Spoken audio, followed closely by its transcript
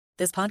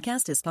This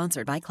podcast is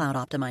sponsored by Cloud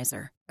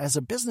Optimizer. As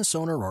a business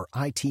owner or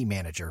IT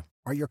manager,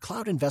 are your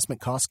cloud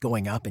investment costs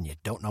going up and you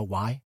don't know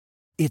why?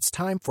 It's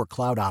time for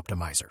Cloud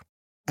Optimizer.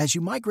 As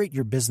you migrate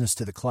your business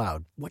to the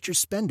cloud, what you're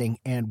spending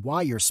and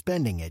why you're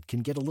spending it can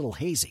get a little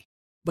hazy.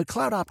 But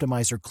Cloud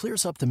Optimizer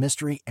clears up the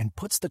mystery and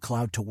puts the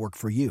cloud to work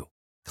for you.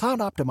 Cloud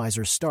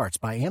Optimizer starts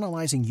by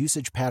analyzing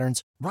usage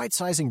patterns,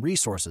 right-sizing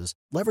resources,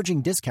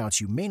 leveraging discounts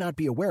you may not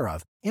be aware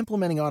of,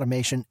 implementing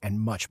automation, and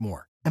much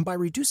more. And by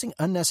reducing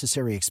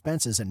unnecessary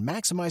expenses and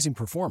maximizing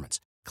performance,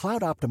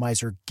 Cloud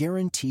Optimizer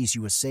guarantees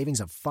you a savings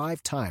of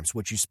 5 times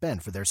what you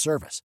spend for their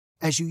service.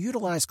 As you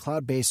utilize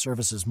cloud-based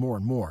services more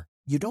and more,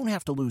 you don't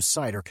have to lose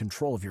sight or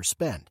control of your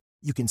spend.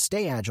 You can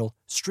stay agile,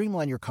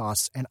 streamline your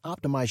costs, and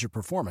optimize your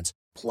performance,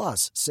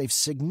 plus save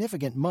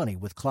significant money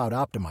with Cloud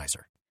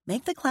Optimizer.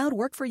 Make the cloud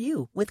work for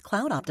you with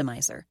Cloud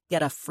Optimizer.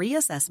 Get a free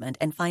assessment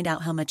and find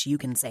out how much you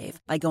can save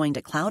by going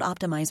to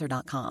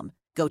cloudoptimizer.com.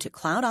 Go to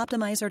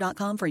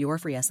cloudoptimizer.com for your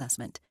free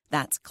assessment.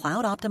 That's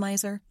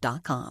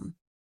cloudoptimizer.com.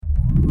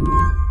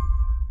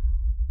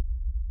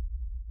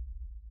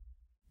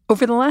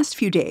 Over the last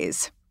few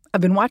days, I've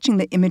been watching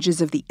the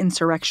images of the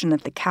insurrection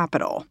at the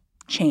Capitol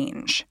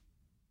change.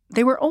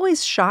 They were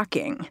always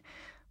shocking,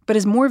 but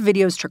as more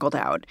videos trickled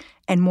out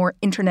and more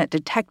internet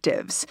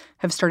detectives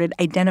have started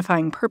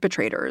identifying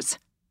perpetrators,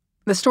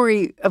 the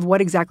story of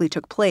what exactly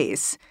took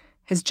place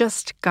has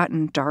just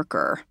gotten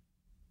darker.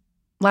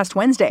 Last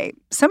Wednesday,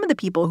 some of the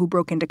people who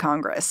broke into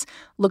Congress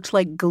looked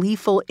like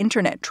gleeful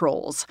internet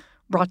trolls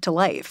brought to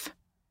life.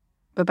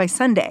 But by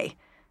Sunday,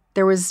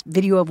 there was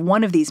video of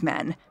one of these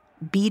men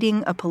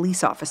beating a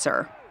police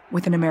officer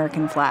with an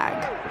American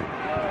flag.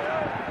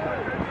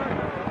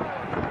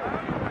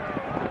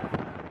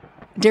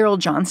 Daryl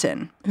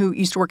Johnson, who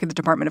used to work at the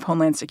Department of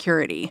Homeland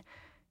Security,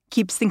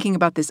 keeps thinking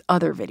about this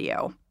other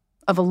video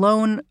of a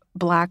lone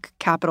black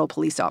Capitol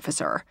police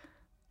officer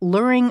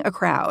luring a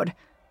crowd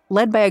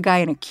led by a guy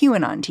in a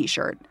QAnon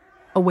T-shirt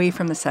away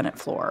from the Senate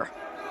floor.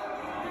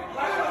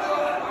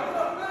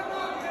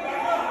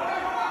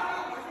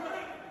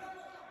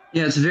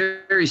 Yeah, it's very,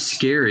 very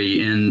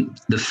scary. And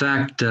the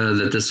fact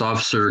that this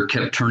officer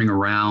kept turning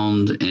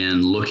around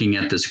and looking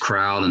at this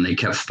crowd and they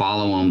kept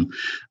following him,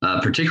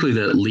 particularly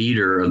the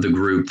leader of the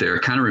group there,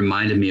 kind of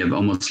reminded me of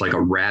almost like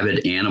a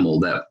rabid animal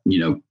that,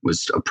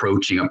 was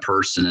approaching a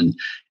person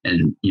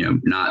and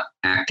not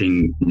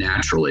acting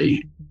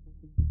naturally.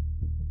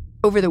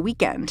 Over the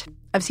weekend,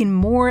 I've seen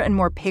more and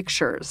more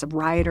pictures of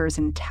rioters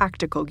in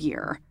tactical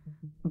gear,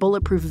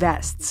 bulletproof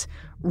vests,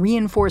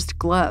 reinforced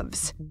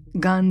gloves,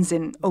 guns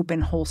in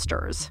open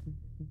holsters.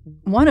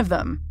 One of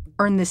them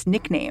earned this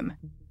nickname,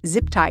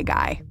 Zip Tie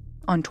Guy,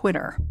 on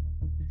Twitter.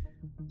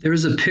 There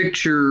was a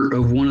picture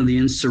of one of the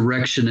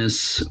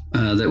insurrectionists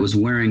that was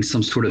wearing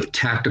some sort of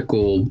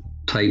tactical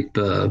type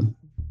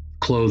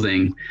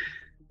clothing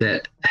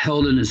that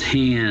held in his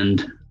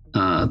hand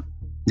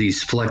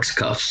these flex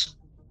cuffs.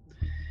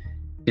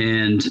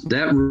 And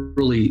that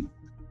really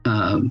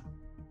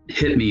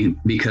hit me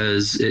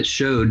because it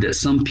showed that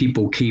some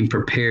people came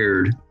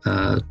prepared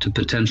to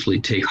potentially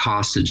take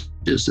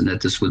hostages and that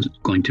this was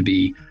going to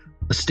be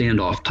a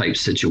standoff type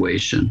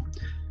situation.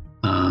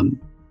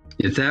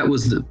 If that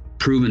was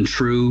proven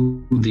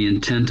true, the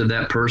intent of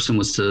that person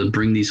was to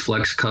bring these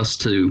flex cuffs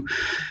to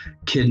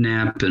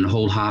kidnap and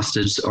hold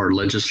hostage our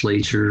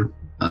legislature,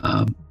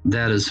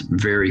 that is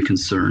very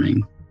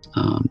concerning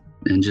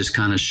and just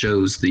kind of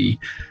shows the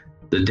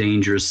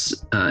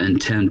dangerous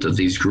intent of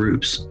these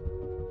groups.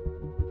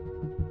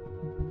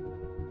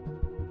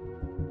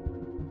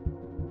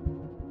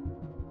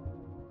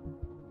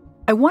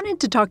 I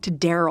wanted to talk to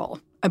Daryl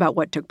about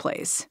what took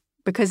place,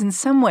 because in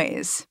some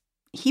ways,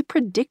 he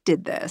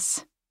predicted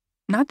this.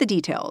 Not the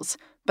details,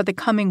 but the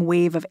coming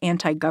wave of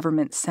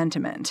anti-government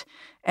sentiment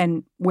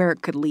and where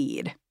it could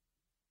lead.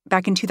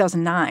 Back in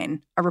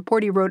 2009, a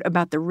report he wrote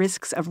about the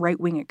risks of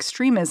right-wing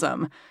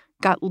extremism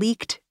got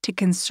leaked to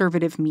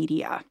conservative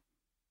media.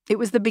 It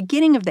was the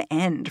beginning of the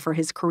end for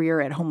his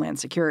career at Homeland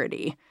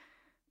Security.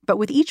 But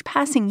with each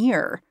passing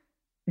year,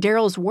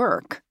 Daryl's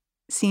work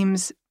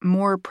seems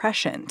more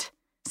prescient.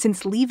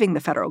 Since leaving the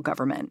federal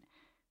government,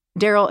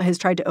 Daryl has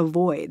tried to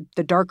avoid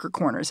the darker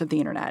corners of the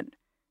internet.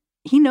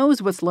 He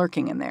knows what's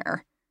lurking in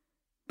there.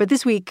 But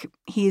this week,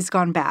 he's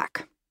gone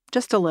back,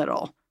 just a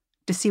little,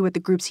 to see what the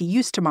groups he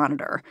used to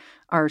monitor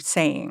are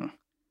saying.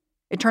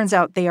 It turns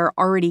out they are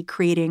already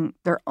creating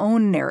their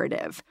own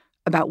narrative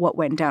about what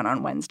went down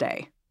on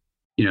Wednesday.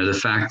 The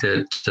fact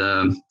that,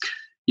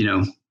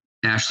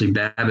 Ashley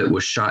Babbitt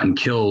was shot and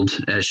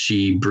killed as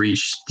she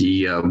breached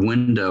the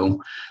window,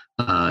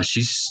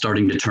 she's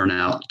starting to turn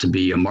out to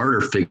be a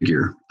martyr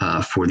figure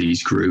for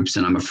these groups.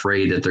 And I'm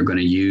afraid that they're going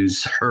to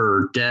use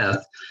her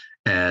death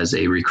as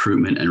a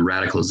recruitment and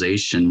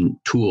radicalization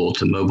tool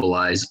to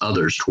mobilize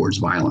others towards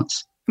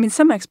violence. I mean,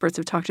 some experts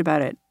have talked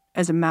about it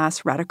as a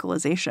mass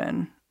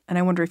radicalization, and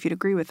I wonder if you'd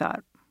agree with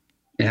that.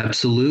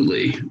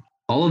 Absolutely.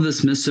 All of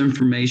this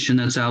misinformation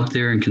that's out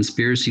there and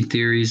conspiracy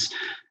theories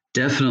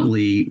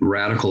definitely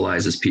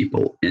radicalizes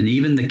people. And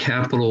even the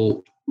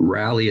Capitol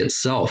rally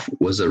itself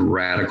was a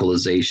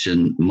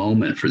radicalization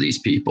moment for these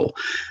people.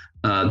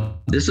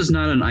 This is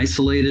not an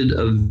isolated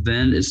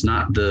event. It's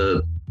not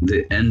the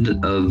end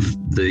of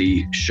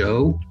the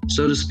show,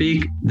 so to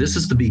speak. This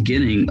is the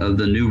beginning of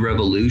the new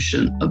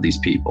revolution of these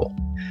people.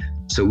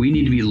 So we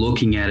need to be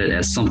looking at it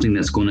as something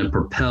that's going to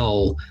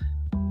propel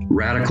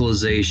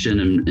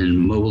radicalization and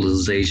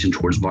mobilization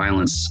towards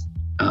violence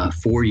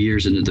 4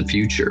 years into the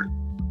future.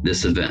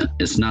 This event,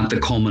 it's not the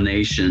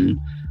culmination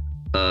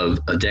of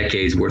a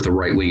decade's worth of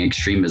right-wing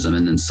extremism,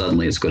 and then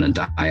suddenly it's going to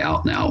die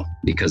out now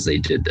because they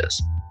did this.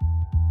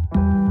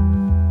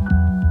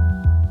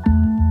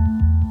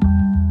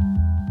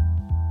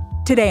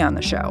 Today on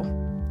the show,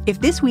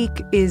 if this week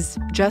is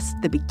just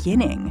the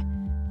beginning,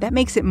 that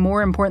makes it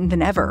more important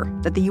than ever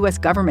that the U.S.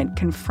 government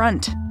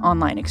confront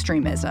online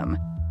extremism.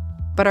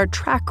 But our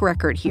track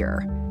record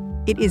here,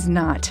 it is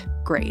not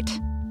great.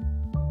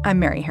 I'm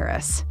Mary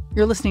Harris.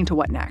 You're listening to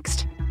What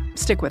Next?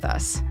 Stick with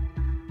us.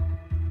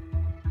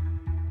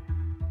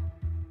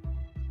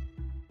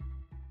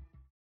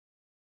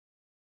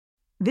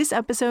 This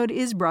episode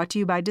is brought to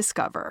you by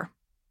Discover.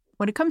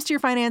 When it comes to your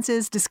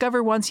finances,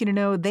 Discover wants you to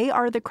know they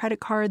are the credit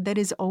card that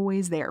is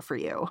always there for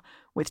you.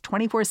 With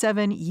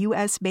 24/7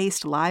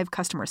 U.S.-based live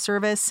customer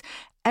service,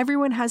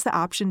 everyone has the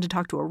option to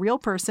talk to a real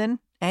person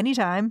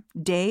anytime,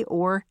 day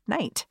or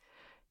night.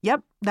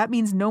 Yep, that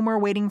means no more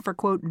waiting for,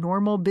 quote,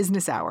 normal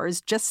business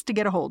hours just to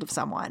get a hold of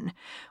someone.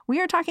 We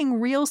are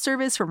talking real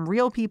service from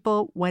real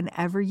people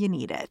whenever you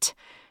need it.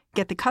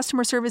 Get the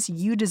customer service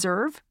you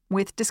deserve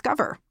with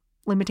Discover.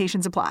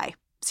 Limitations apply.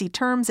 See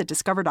terms at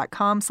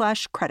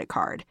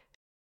discover.com/creditcard.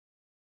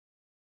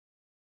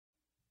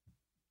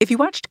 If you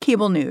watched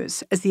cable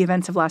news as the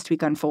events of last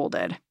week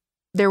unfolded,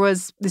 there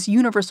was this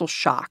universal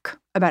shock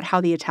about how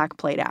the attack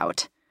played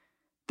out.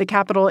 The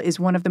Capitol is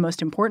one of the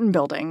most important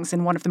buildings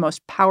in one of the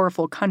most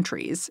powerful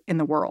countries in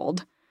the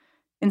world.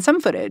 In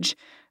some footage,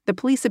 the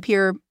police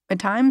appear, at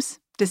times,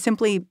 to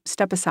simply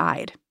step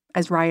aside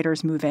as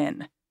rioters move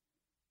in.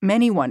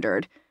 Many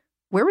wondered,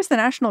 where was the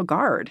National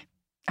Guard?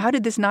 How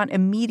did this not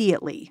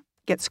immediately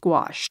get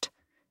squashed?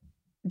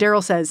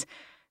 Daryl says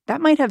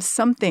that might have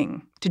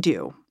something to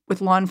do with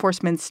law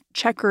enforcement's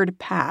checkered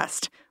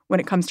past when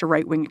it comes to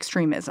right-wing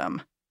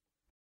extremism.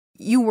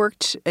 You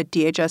worked at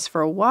DHS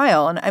for a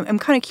while, and I'm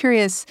kind of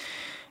curious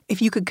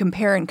if you could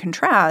compare and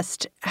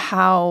contrast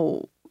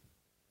how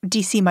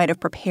D.C. might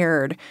have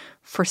prepared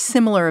for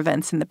similar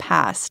events in the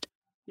past.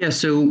 Yeah,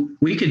 so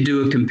we could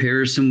do a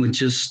comparison with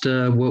just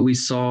what we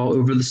saw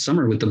over the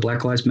summer with the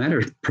Black Lives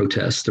Matter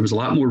protests. There was a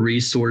lot more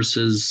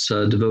resources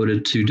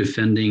devoted to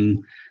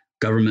defending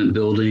government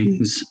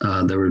buildings.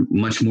 There were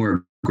much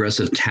more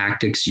aggressive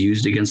tactics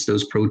used against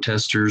those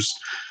protesters.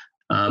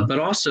 But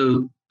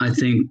also, I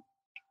think,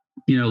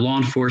 law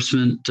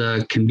enforcement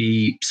can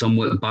be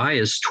somewhat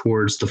biased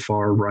towards the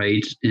far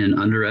right in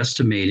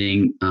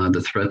underestimating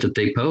the threat that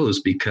they pose,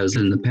 because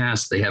in the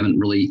past, they haven't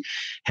really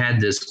had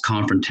this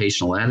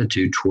confrontational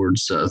attitude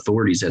towards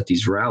authorities at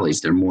these rallies.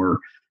 They're more,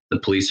 the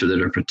police are there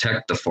to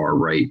protect the far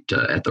right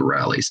at the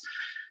rallies.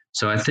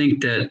 So I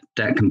think that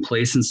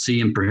complacency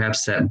and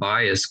perhaps that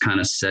bias kind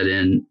of set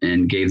in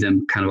and gave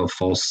them kind of a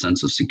false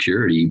sense of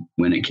security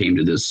when it came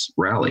to this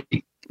rally.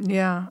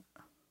 Yeah.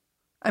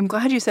 I'm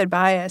glad you said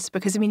bias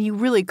because, you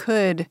really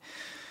could.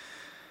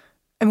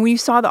 When you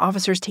saw the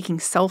officers taking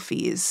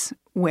selfies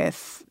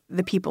with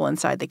the people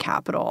inside the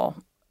Capitol,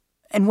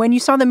 and when you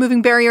saw them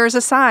moving barriers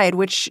aside,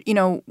 which,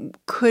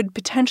 could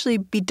potentially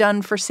be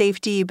done for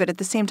safety, but at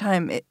the same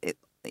time, it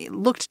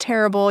looked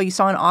terrible. You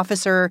saw an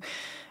officer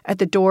at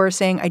the door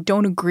saying, I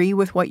don't agree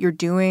with what you're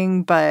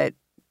doing, but,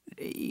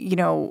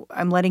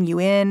 I'm letting you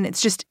in.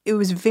 It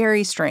was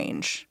very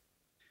strange.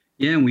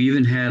 Yeah, and we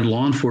even had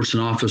law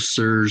enforcement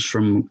officers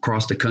from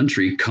across the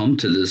country come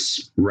to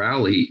this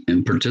rally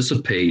and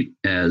participate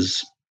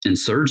as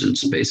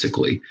insurgents,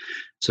 basically.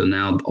 So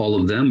now all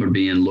of them are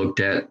being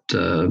looked at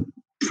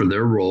for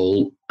their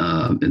role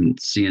and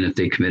seeing if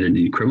they committed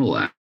any criminal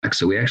acts.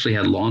 So we actually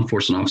had law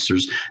enforcement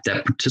officers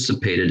that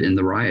participated in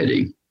the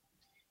rioting.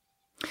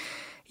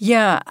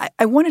 Yeah,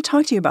 I want to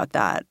talk to you about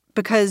that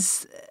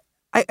because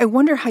I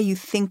wonder how you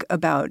think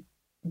about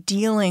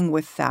dealing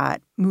with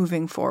that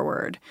moving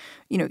forward.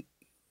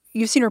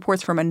 You've seen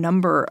reports from a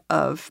number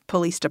of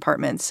police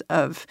departments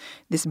of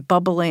this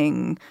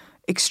bubbling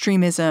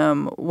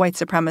extremism, white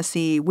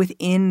supremacy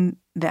within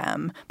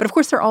them. But of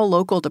course, they're all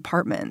local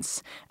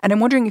departments. And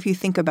I'm wondering if you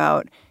think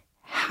about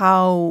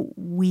how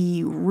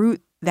we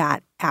root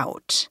that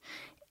out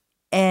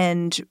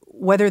and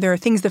whether there are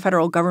things the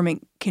federal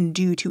government can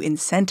do to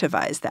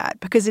incentivize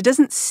that, because it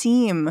doesn't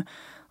seem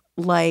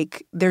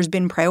like there's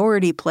been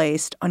priority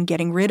placed on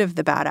getting rid of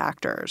the bad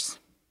actors.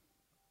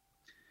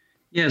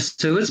 Yes,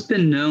 so it's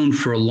been known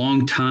for a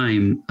long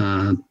time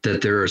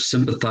that there are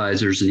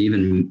sympathizers and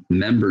even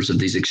members of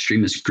these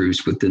extremist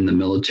groups within the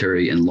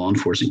military and law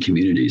enforcement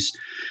communities.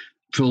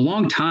 For a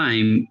long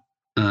time,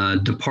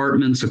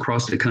 departments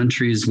across the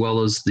country, as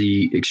well as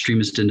the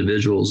extremist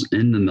individuals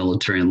in the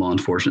military and law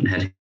enforcement,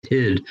 had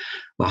hid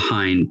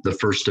behind the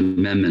First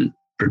Amendment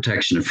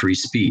protection of free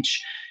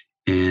speech.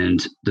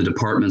 And the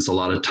departments a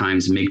lot of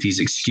times make these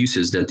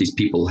excuses that these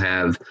people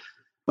have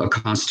a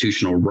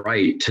constitutional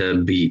right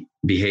to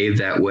behave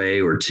that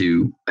way or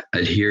to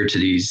adhere to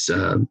these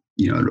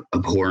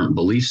abhorrent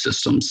belief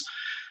systems.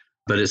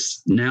 But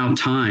it's now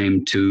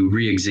time to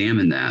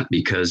re-examine that,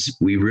 because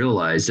we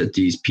realize that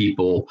these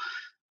people,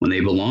 when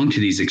they belong to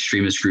these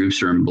extremist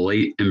groups or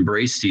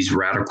embrace these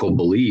radical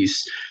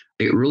beliefs,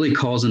 it really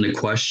calls into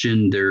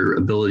question their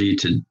ability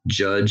to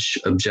judge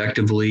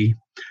objectively,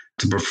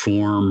 to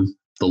perform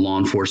the law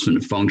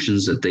enforcement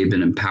functions that they've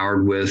been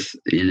empowered with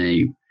in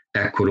a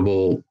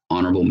equitable,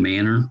 honorable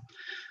manner.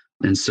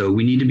 And so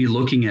we need to be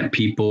looking at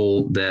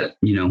people that,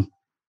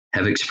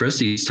 have expressed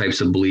these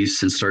types of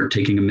beliefs and start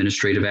taking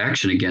administrative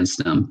action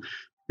against them.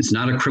 It's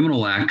not a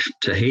criminal act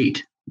to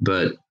hate,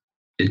 but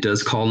it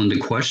does call into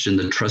question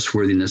the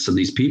trustworthiness of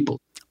these people.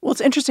 Well, it's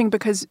interesting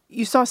because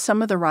you saw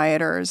some of the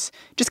rioters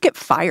just get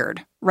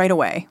fired right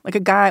away. Like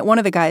one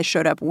of the guys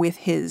showed up with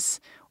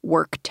his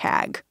work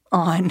tag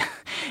on,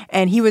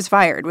 and he was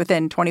fired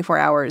within 24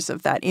 hours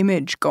of that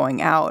image going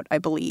out, I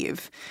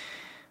believe.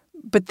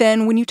 But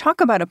then when you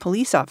talk about a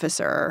police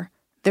officer,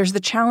 there's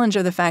the challenge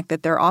of the fact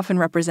that they're often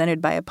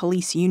represented by a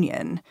police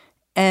union.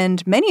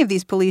 And many of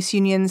these police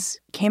unions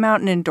came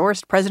out and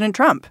endorsed President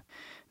Trump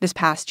this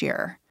past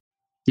year.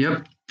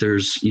 Yep.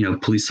 There's,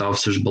 police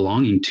officers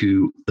belonging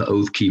to the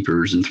Oath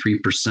Keepers and Three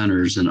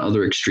Percenters and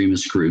other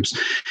extremist groups.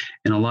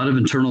 And a lot of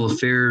internal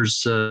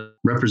affairs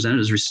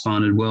representatives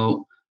responded,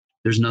 well,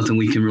 there's nothing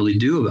we can really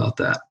do about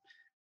that.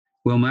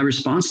 Well, my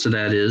response to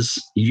that is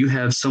you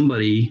have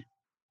somebody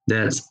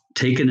that's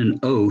taken an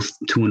oath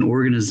to an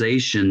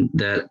organization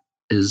that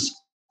is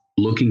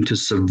looking to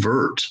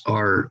subvert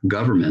our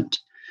government.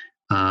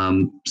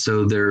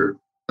 So they're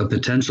a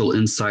potential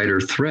insider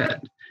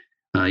threat.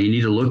 You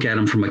need to look at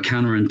them from a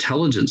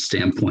counterintelligence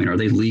standpoint. Are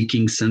they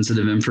leaking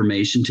sensitive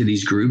information to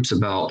these groups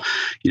about,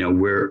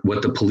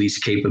 what the police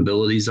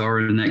capabilities are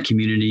in that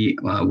community?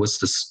 What's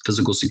the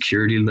physical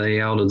security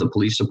layout of the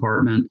police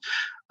department?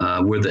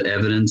 Where the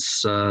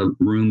evidence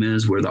room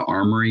is, where the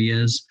armory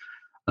is.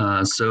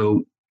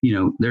 So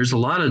there's a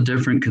lot of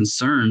different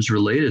concerns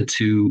related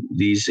to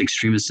these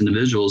extremist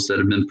individuals that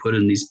have been put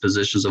in these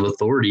positions of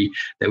authority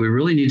that we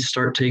really need to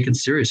start taking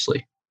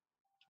seriously.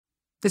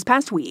 This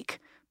past week,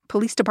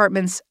 police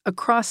departments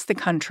across the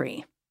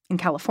country, in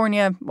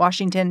California,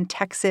 Washington,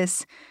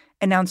 Texas,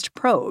 announced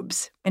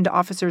probes into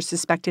officers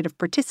suspected of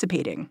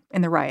participating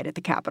in the riot at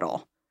the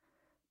Capitol.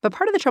 But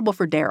part of the trouble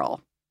for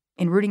Daryl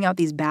in rooting out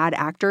these bad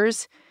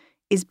actors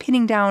is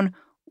pinning down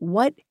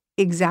what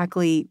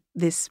exactly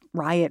this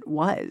riot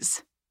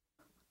was.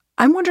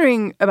 I'm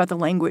wondering about the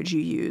language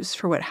you use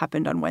for what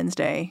happened on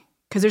Wednesday,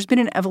 because there's been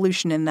an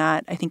evolution in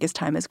that, I think, as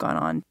time has gone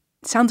on.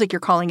 It sounds like you're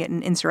calling it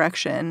an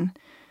insurrection,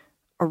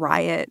 a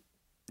riot,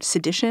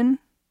 sedition.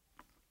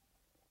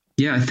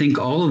 Yeah, I think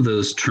all of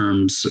those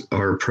terms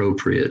are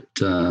appropriate.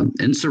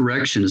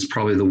 Insurrection is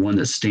probably the one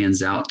that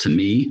stands out to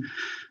me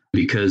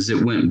because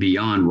it went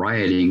beyond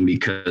rioting,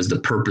 because the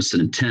purpose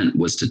and intent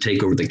was to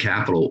take over the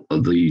Capitol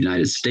of the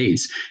United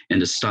States and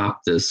to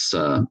stop this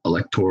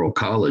electoral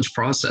college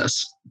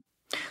process.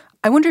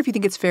 I wonder if you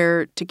think it's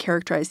fair to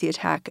characterize the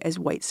attack as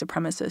white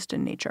supremacist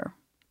in nature.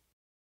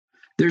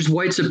 There's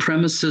white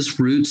supremacist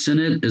roots in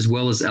it as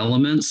well as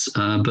elements,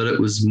 but it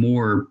was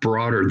more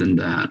broader than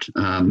that.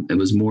 It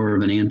was more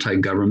of an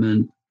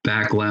anti-government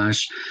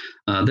backlash.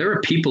 There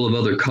are people of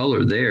other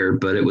color there,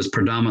 but it was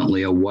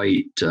predominantly a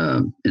white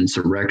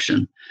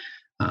insurrection.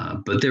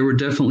 But there were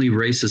definitely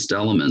racist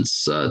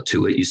elements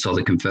to it. You saw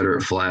the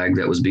Confederate flag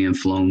that was being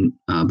flown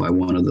by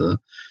one of the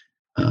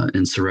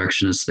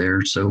insurrectionists there.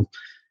 So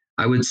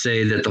I would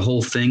say that the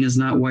whole thing is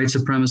not white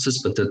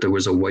supremacist, but that there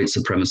was a white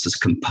supremacist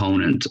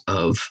component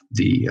of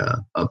the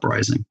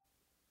uprising.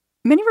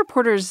 Many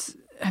reporters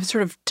have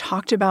sort of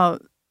talked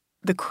about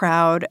the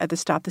crowd at the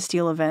Stop the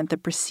Steal event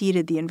that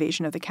preceded the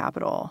invasion of the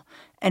Capitol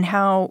and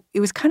how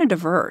it was kind of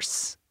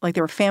diverse. Like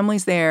there were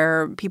families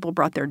there, people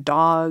brought their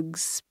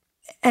dogs.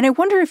 And I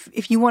wonder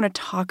if you want to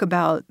talk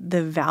about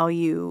the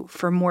value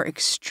for more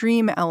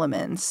extreme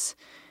elements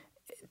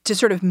to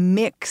sort of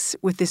mix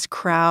with this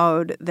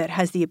crowd that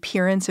has the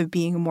appearance of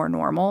being more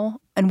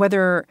normal, and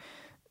whether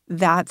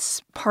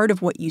that's part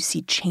of what you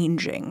see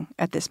changing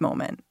at this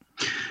moment.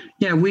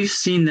 Yeah, we've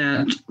seen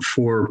that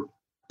for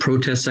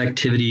protest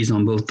activities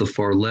on both the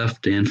far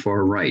left and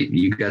far right.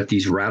 You've got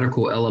these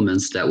radical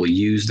elements that will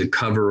use the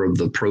cover of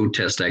the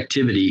protest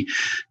activity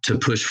to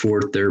push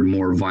forth their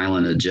more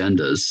violent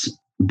agendas.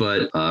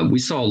 But we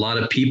saw a lot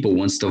of people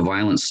once the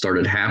violence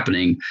started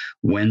happening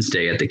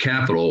Wednesday at the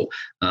Capitol.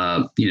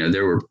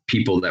 There were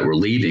people that were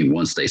leaving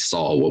once they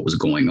saw what was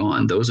going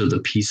on. Those are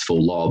the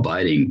peaceful,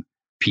 law-abiding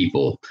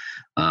people.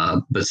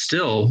 But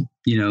still,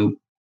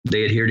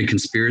 they adhere to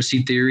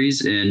conspiracy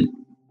theories and,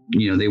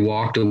 they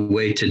walked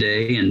away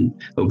today and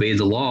obeyed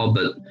the law.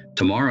 But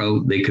tomorrow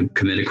they could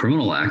commit a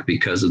criminal act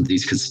because of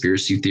these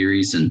conspiracy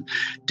theories and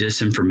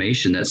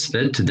disinformation that's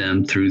fed to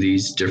them through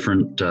these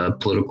different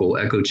political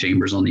echo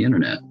chambers on the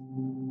internet.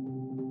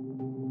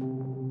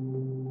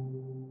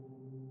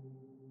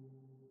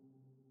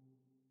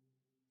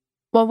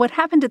 Well, what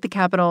happened at the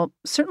Capitol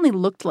certainly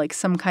looked like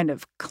some kind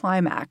of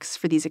climax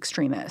for these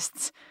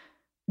extremists.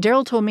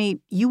 Darrell told me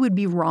you would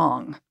be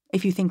wrong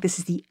if you think this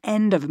is the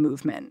end of a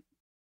movement.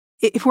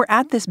 If we're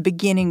at this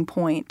beginning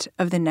point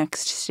of the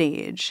next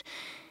stage,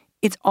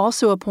 it's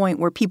also a point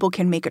where people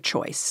can make a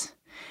choice.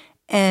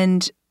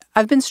 And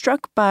I've been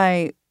struck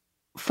by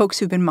folks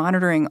who've been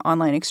monitoring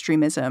online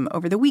extremism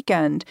over the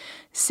weekend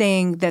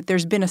saying that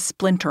there's been a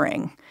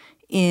splintering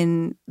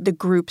in the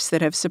groups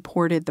that have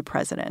supported the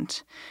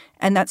president.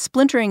 And that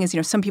splintering is,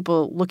 some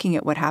people looking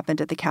at what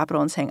happened at the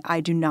Capitol and saying, I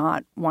do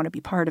not want to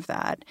be part of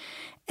that.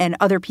 And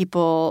other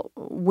people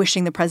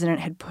wishing the president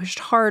had pushed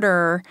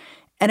harder.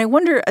 And I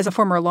wonder, as a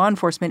former law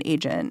enforcement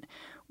agent,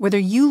 whether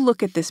you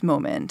look at this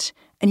moment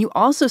and you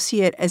also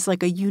see it as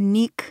like a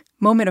unique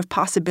moment of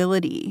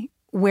possibility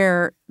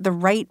where the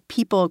right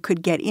people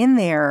could get in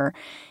there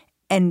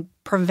and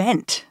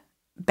prevent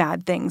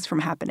bad things from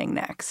happening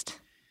next.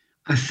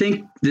 I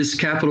think this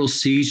Capitol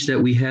siege that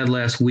we had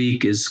last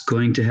week is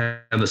going to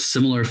have a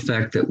similar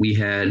effect that we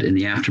had in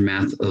the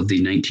aftermath of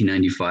the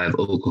 1995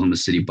 Oklahoma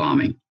City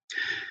bombing.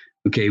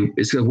 Okay,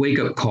 it's a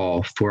wake-up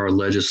call for our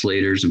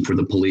legislators and for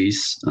the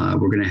police.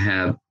 We're going to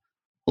have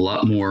a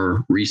lot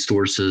more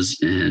resources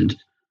and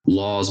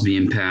laws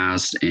being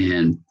passed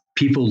and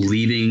people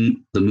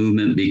leaving the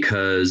movement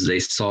because they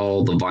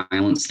saw the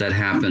violence that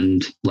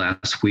happened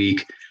last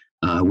week.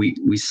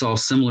 We saw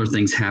similar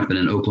things happen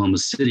in Oklahoma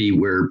City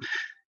where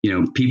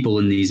people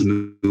in these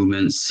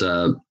movements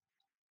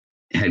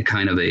had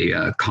kind of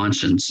a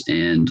conscience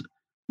and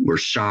were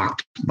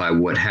shocked by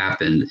what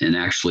happened and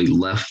actually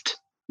left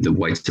the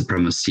white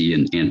supremacy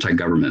and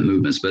anti-government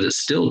movements. But it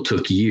still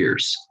took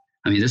years.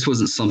 I mean, this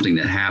wasn't something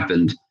that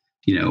happened,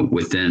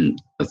 within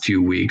a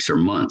few weeks or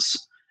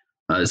months.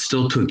 It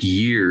still took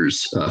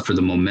years for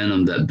the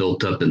momentum that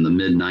built up in the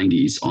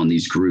mid-90s on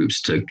these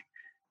groups to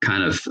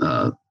kind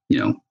of,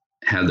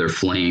 have their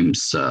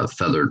flames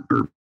feathered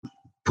or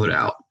put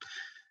out.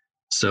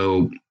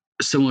 So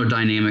similar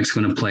dynamics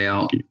going to play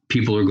out.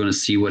 People are going to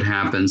see what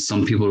happens.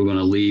 Some people are going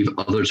to leave.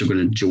 Others are going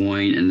to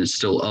join. And then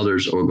still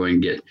others are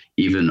going to get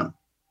even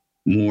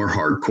more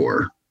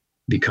hardcore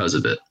because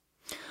of it.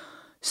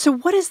 So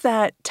what does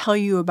that tell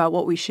you about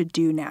what we should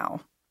do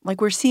now?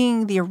 Like, we're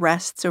seeing the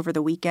arrests over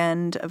the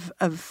weekend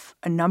of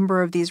a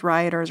number of these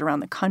rioters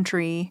around the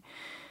country.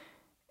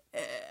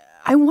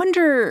 I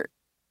wonder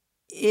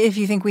if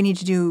you think we need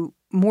to do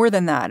more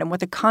than that and what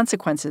the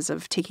consequences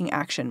of taking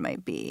action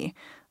might be.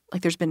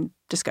 Like, there's been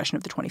discussion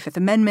of the 25th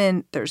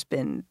Amendment. There's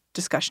been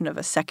discussion of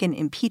a second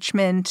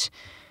impeachment.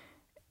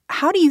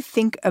 How do you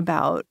think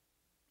about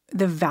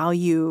the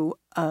value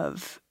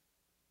of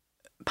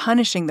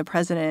punishing the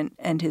president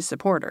and his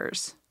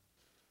supporters?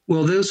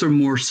 Well, those are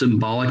more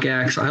symbolic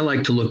acts. I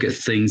like to look at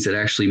things that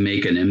actually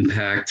make an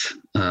impact,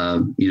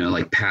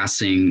 like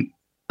passing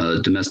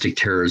a domestic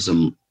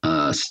terrorism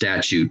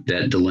statute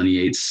that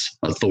delineates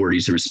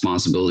authorities and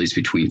responsibilities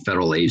between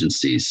federal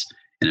agencies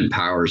and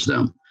empowers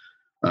them.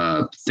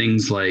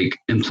 Things like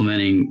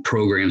implementing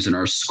programs in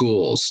our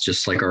schools,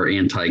 just like our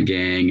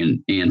anti-gang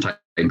and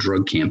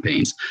anti-drug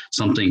campaigns,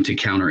 something to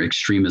counter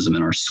extremism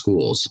in our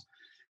schools.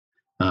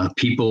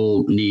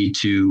 People need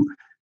to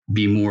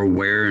be more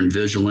aware and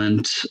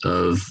vigilant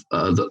of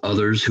the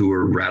others who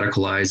are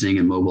radicalizing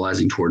and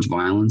mobilizing towards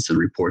violence and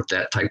report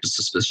that type of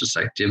suspicious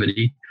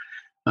activity.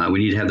 We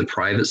need to have the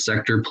private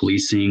sector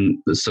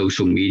policing the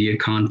social media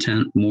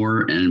content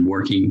more and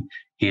working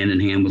hand in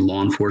hand with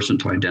law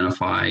enforcement to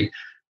identify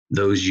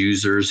those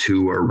users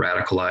who are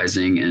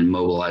radicalizing and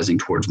mobilizing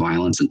towards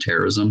violence and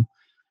terrorism.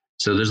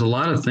 So there's a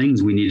lot of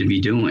things we need to be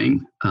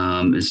doing.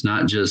 It's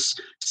not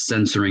just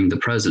censoring the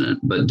president,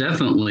 but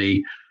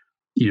definitely,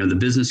 the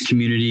business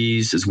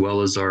communities as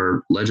well as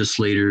our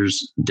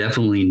legislators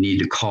definitely need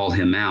to call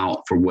him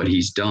out for what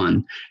he's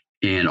done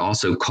and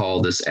also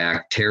call this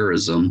act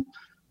terrorism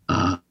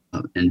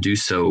and do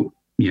so,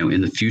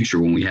 in the future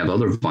when we have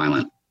other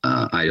violent,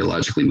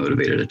 ideologically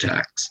motivated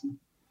attacks.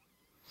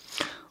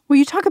 Well,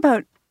 you talk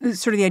about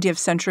sort of the idea of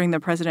censuring the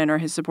president or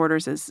his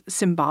supporters as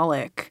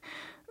symbolic,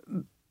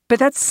 but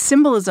that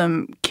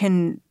symbolism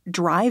can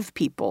drive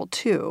people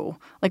too.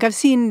 Like, I've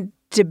seen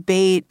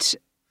debate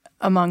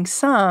among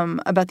some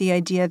about the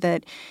idea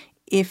that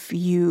if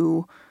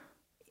you,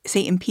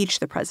 say, impeach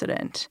the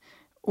president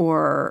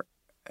or,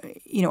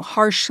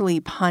 harshly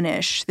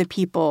punish the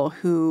people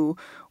who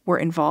were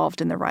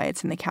involved in the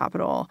riots in the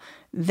Capitol,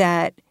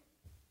 that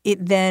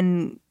it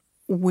then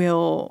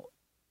will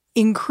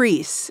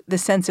increase the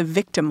sense of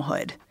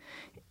victimhood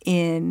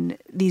in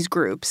these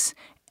groups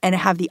and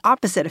have the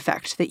opposite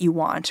effect that you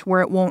want,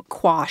 where it won't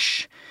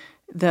quash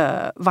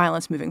the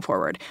violence moving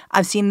forward.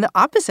 I've seen the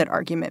opposite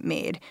argument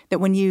made, that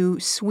when you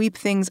sweep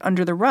things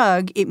under the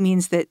rug, it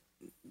means that,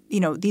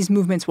 these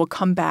movements will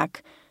come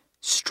back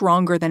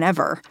stronger than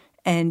ever,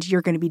 and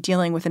you're going to be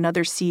dealing with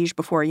another siege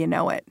before you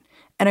know it.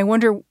 And I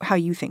wonder how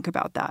you think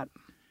about that.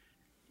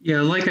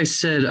 Yeah, like I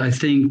said, I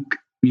think,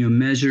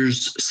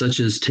 measures such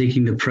as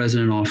taking the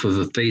president off of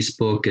a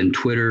Facebook and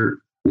Twitter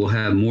will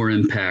have more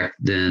impact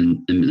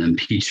than an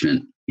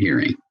impeachment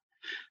hearing.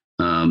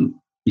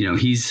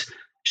 He's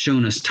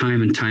shown us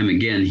time and time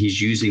again, he's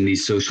using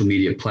these social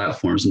media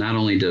platforms not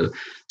only to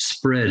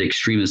spread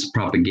extremist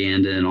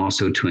propaganda and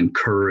also to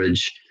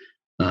encourage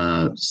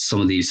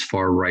some of these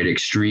far right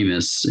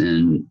extremists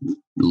and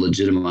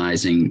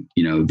legitimizing,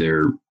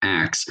 their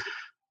acts.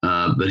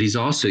 But he's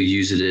also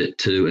using it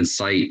to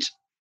incite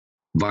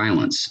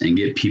violence and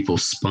get people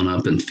spun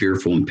up and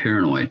fearful and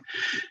paranoid.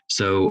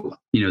 So,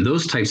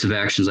 those types of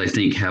actions, I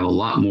think, have a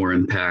lot more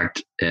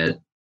impact at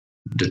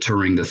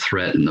deterring the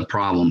threat and the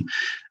problem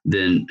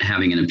than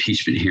having an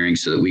impeachment hearing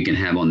so that we can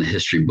have on the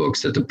history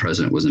books that the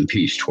president was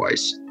impeached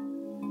twice.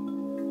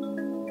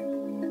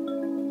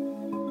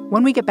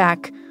 When we get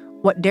back,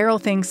 what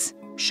Daryl thinks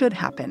should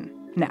happen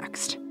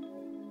next.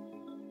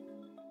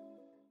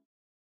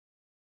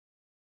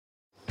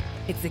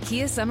 It's the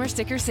Kia Summer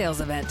Sticker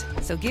Sales Event,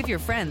 so give your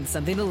friends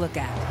something to look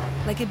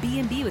at, like a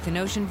B&B with an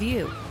ocean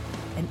view,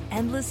 an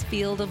endless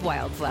field of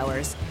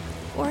wildflowers,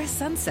 or a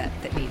sunset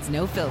that needs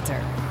no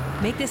filter.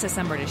 Make this a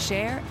summer to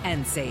share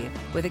and save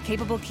with a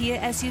capable Kia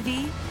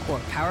SUV or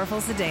powerful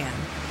sedan.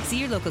 See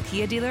your local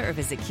Kia dealer or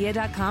visit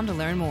kia.com to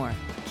learn more.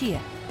 Kia,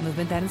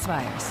 movement that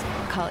inspires.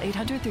 Call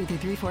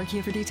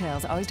 800-3334-KIA for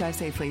details. Always drive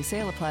safely.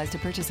 Sale applies to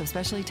purchase of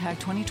specially tagged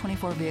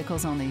 2024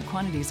 vehicles only.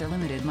 Quantities are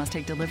limited. Must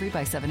take delivery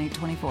by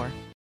 7/8/24.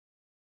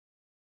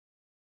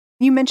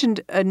 You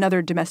mentioned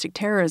another domestic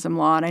terrorism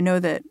law, and I know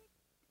that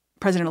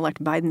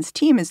President-elect Biden's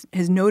team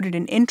has noted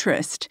an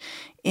interest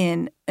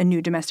in a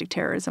new domestic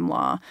terrorism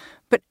law.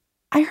 But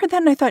I heard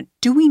that and I thought,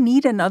 do we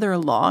need another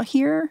law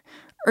here?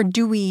 Or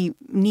do we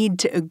need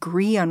to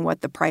agree on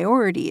what the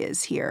priority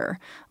is here?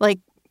 Like,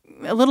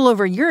 a little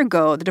over a year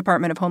ago, the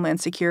Department of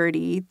Homeland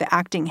Security, the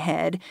acting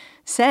head,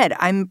 said,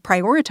 I'm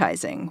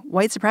prioritizing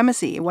white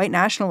supremacy, white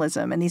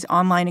nationalism, and these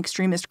online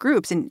extremist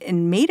groups,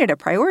 and made it a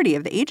priority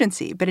of the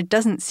agency. But it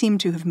doesn't seem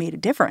to have made a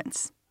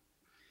difference.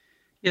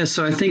 Yeah,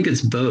 so I think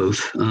it's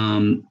both.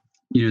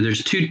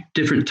 There's two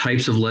different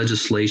types of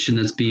legislation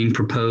that's being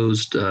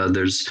proposed.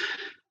 There's,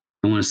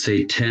 I want to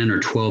say, 10 or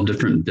 12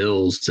 different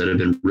bills that have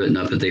been written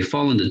up, but they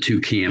fall into two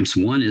camps.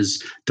 One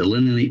is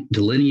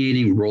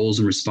delineating roles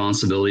and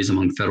responsibilities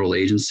among federal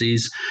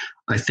agencies.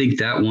 I think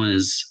that one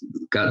has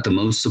got the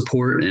most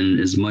support and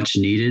is much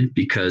needed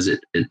because it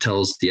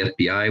tells the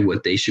FBI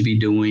what they should be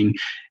doing.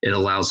 It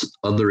allows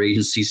other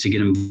agencies to get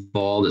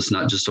involved. It's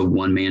not just a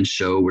one-man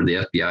show where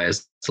the FBI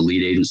is the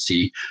lead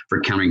agency for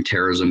countering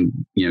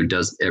terrorism,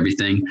 does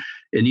everything.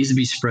 It needs to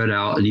be spread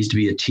out. It needs to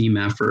be a team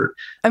effort.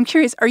 I'm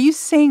curious, are you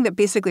saying that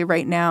basically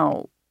right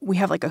now we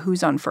have like a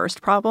who's on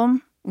first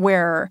problem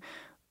where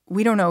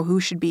we don't know who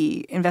should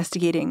be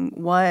investigating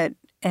what,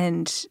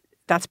 and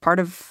that's part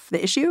of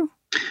the issue?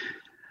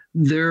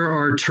 There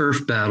are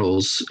turf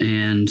battles,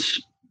 and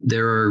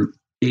there are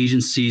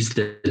agencies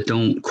that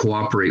don't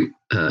cooperate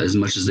as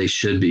much as they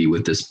should be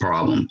with this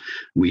problem.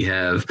 We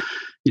have,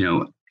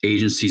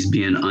 agencies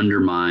being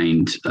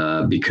undermined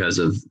because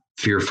of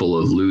fearful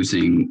of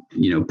losing,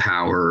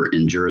 power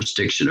and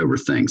jurisdiction over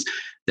things.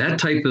 That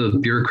type of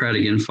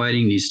bureaucratic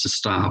infighting needs to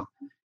stop.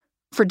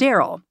 For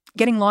Daryl,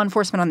 getting law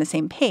enforcement on the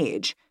same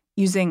page,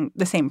 using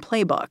the same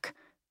playbook,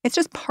 it's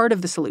just part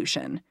of the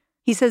solution.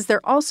 He says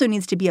there also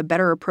needs to be a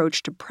better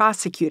approach to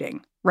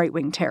prosecuting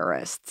right-wing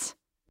terrorists.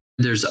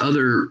 There's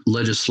other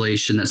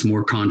legislation that's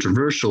more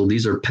controversial.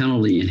 These are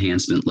penalty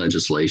enhancement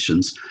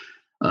legislations.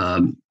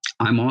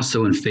 I'm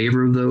also in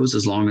favor of those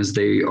as long as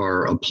they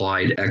are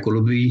applied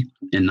equitably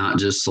and not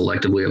just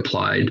selectively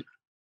applied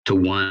to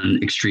one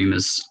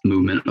extremist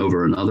movement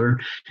over another.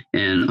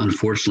 And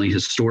unfortunately,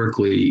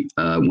 historically,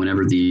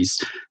 whenever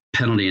these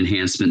penalty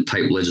enhancement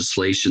type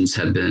legislations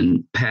have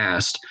been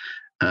passed,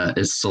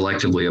 it's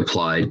selectively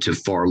applied to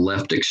far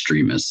left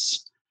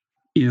extremists.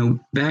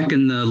 Back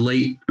in the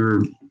late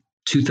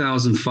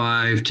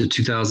 2005 to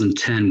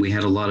 2010, we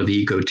had a lot of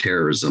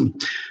eco-terrorism.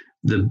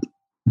 The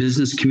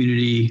business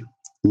community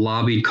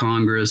lobbied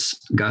Congress,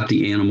 got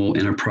the Animal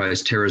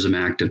Enterprise Terrorism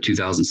Act of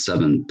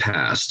 2007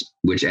 passed,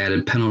 which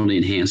added penalty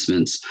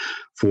enhancements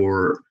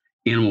for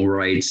animal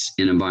rights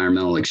and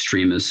environmental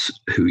extremists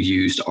who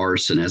used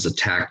arson as a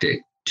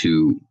tactic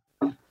to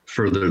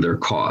further their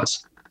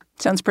cause.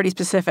 Sounds pretty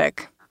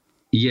specific.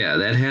 Yeah,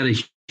 that had a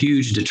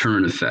huge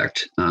deterrent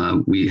effect.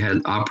 We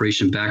had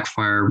Operation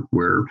Backfire,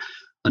 where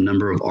a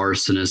number of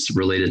arsonists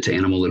related to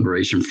Animal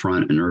Liberation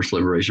Front and Earth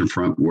Liberation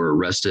Front were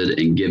arrested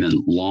and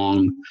given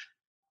long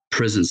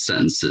prison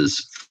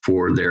sentences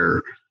for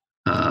their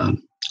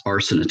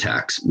arson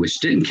attacks, which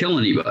didn't kill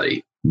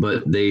anybody,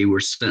 but they were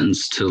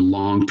sentenced to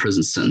long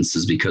prison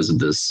sentences because of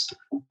this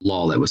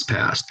law that was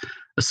passed.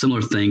 A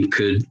similar thing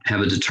could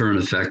have a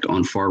deterrent effect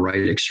on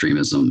far-right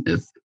extremism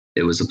if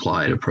it was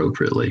applied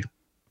appropriately.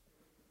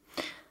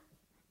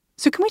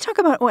 So can we talk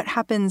about what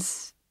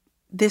happens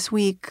this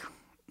week,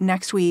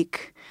 next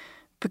week?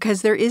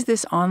 Because there is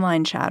this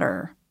online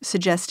chatter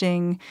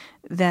suggesting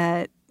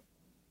that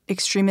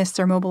extremists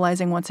are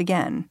mobilizing once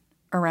again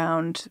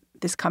around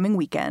this coming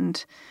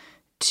weekend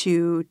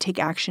to take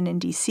action in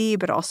D.C.,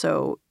 but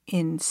also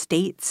in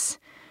states.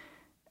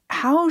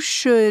 How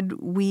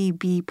should we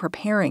be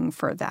preparing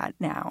for that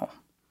now?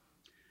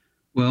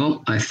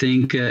 Well, I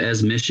think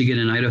as Michigan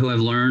and Idaho have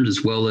learned,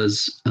 as well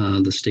as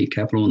the state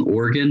capitol in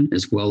Oregon,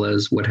 as well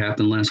as what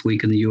happened last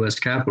week in the U.S.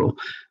 Capitol,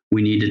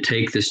 we need to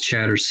take this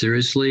chatter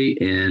seriously,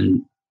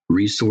 and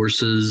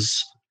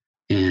resources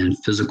and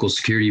physical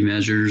security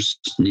measures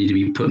need to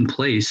be put in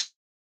place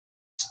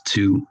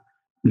to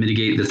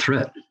mitigate the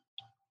threat.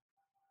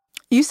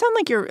 You sound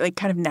like you're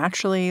kind of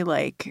naturally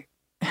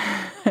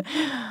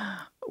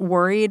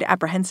worried,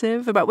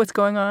 apprehensive about what's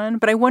going on.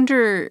 But I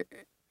wonder,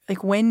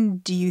 when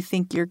do you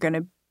think you're going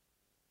to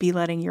be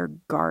letting your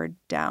guard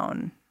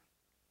down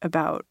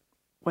about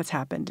what's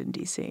happened in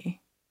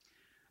D.C.?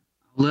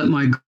 I'll let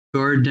my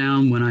guard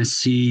down when I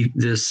see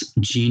this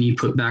genie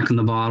put back in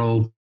the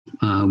bottle,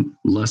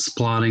 less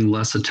plotting,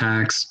 less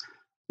attacks,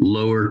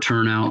 lower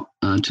turnout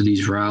to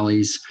these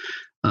rallies.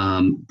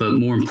 But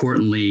more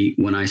importantly,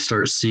 when I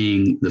start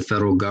seeing the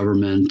federal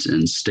government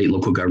and state and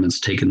local governments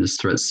taking this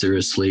threat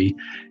seriously,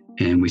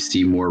 and we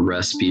see more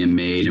arrests being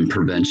made and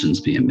preventions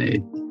being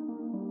made.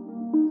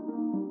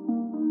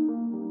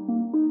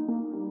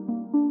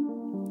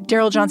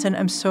 Daryl Johnson,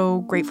 I'm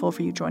so grateful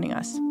for you joining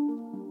us.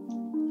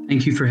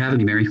 Thank you for having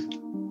me, Mary.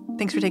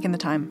 Thanks for taking the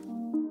time.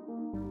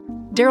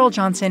 Daryl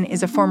Johnson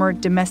is a former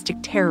domestic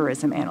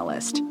terrorism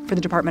analyst for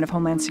the Department of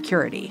Homeland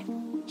Security.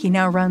 He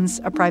now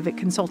runs a private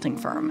consulting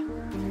firm.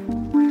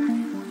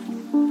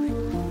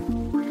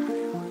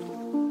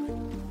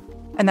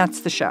 And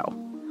that's the show.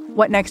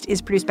 What Next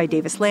is produced by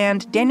Davis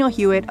Land, Daniel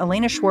Hewitt,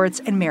 Elena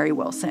Schwartz, and Mary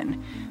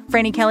Wilson.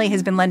 Franny Kelly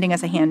has been lending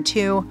us a hand,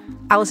 too.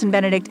 Allison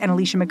Benedict and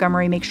Alicia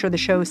Montgomery make sure the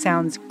show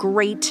sounds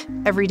great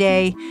every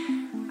day.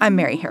 I'm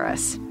Mary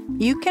Harris.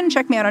 You can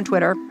check me out on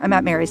Twitter. I'm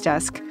at Mary's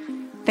Desk.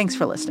 Thanks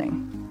for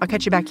listening. I'll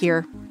catch you back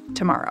here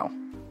tomorrow.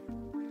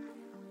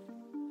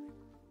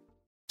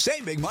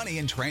 Save big money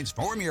and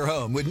transform your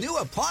home with new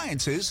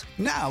appliances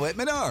now at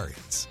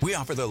Menards. We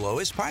offer the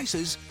lowest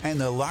prices and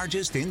the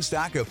largest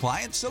in-stock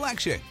appliance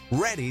selection.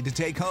 Ready to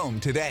take home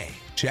today.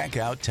 Check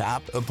out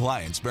top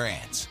appliance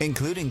brands,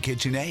 including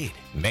KitchenAid,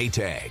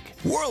 Maytag,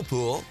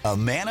 Whirlpool,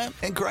 Amana,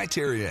 and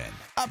Criterion.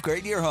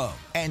 Upgrade your home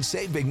and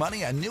save big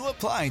money on new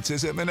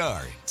appliances at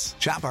Menards.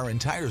 Shop our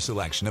entire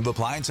selection of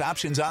appliance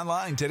options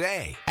online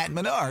today at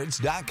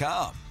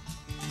menards.com.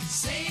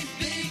 Save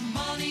big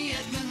money.